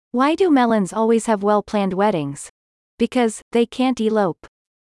Why do melons always have well-planned weddings? Because they can't elope.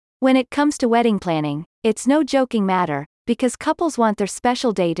 When it comes to wedding planning, it's no joking matter, because couples want their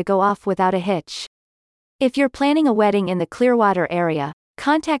special day to go off without a hitch. If you're planning a wedding in the Clearwater area,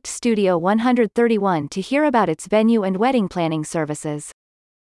 contact Studio 131 to hear about its venue and wedding planning services.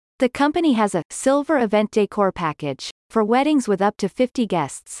 The company has a Silver Event Decor Package for weddings with up to 50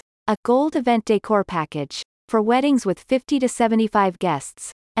 guests, a Gold Event Decor Package for weddings with 50 to 75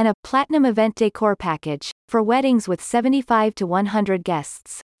 guests, and a Platinum Event Decor Package for weddings with 75 to 100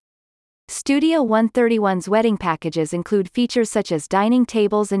 guests. Studio 131's wedding packages include features such as dining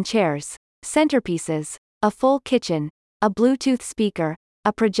tables and chairs, centerpieces, a full kitchen, a Bluetooth speaker,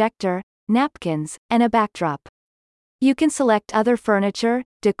 a projector, napkins, and a backdrop. You can select other furniture,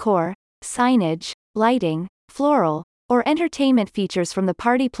 decor, signage, lighting, floral, or entertainment features from the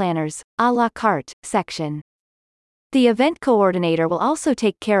Party Planners, a la carte, section. The event coordinator will also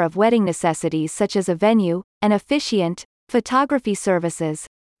take care of wedding necessities such as a venue, an officiant, photography services,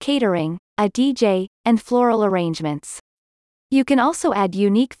 catering, a DJ, and floral arrangements. You can also add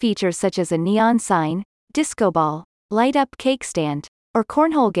unique features such as a neon sign, disco ball, light-up cake stand, or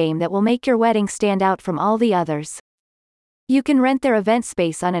cornhole game that will make your wedding stand out from all the others. You can rent their event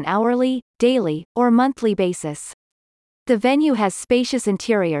space on an hourly, daily, or monthly basis. The venue has spacious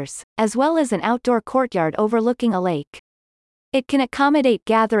interiors, as well as an outdoor courtyard overlooking a lake. It can accommodate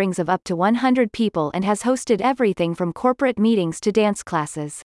gatherings of up to 100 people and has hosted everything from corporate meetings to dance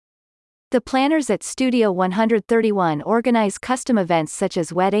classes. The planners at Studio 131 organize custom events such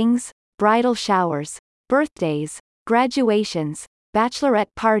as weddings, bridal showers, birthdays, graduations,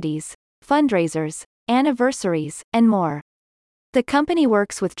 bachelorette parties, fundraisers, anniversaries, and more. The company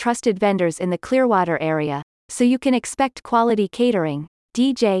works with trusted vendors in the Clearwater area, so you can expect quality catering,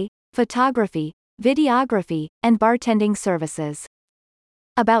 DJ, photography, videography, and bartending services.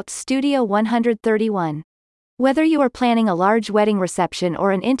 About Studio 131. Whether you are planning a large wedding reception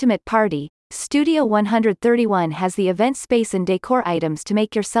or an intimate party, Studio 131 has the event space and decor items to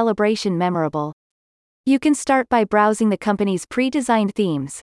make your celebration memorable. You can start by browsing the company's pre-designed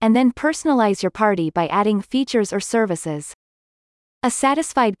themes, and then personalize your party by adding features or services. A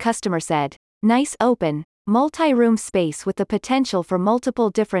satisfied customer said, "Nice open, multi-room space with the potential for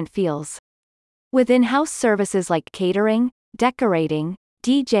multiple different feels." With in-house services like catering, decorating,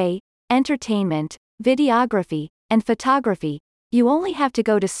 DJ, entertainment, videography, and photography, you only have to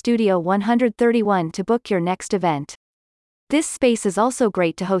go to Studio 131 to book your next event. This space is also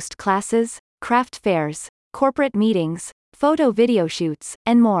great to host classes, craft fairs, corporate meetings, photo-video shoots,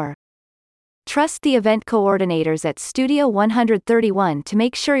 and more. Trust the event coordinators at Studio 131 to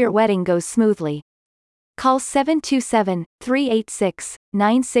make sure your wedding goes smoothly. Call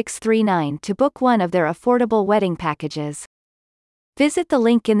 727-386-9639 to book one of their affordable wedding packages. Visit the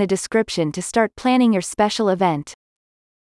link in the description to start planning your special event.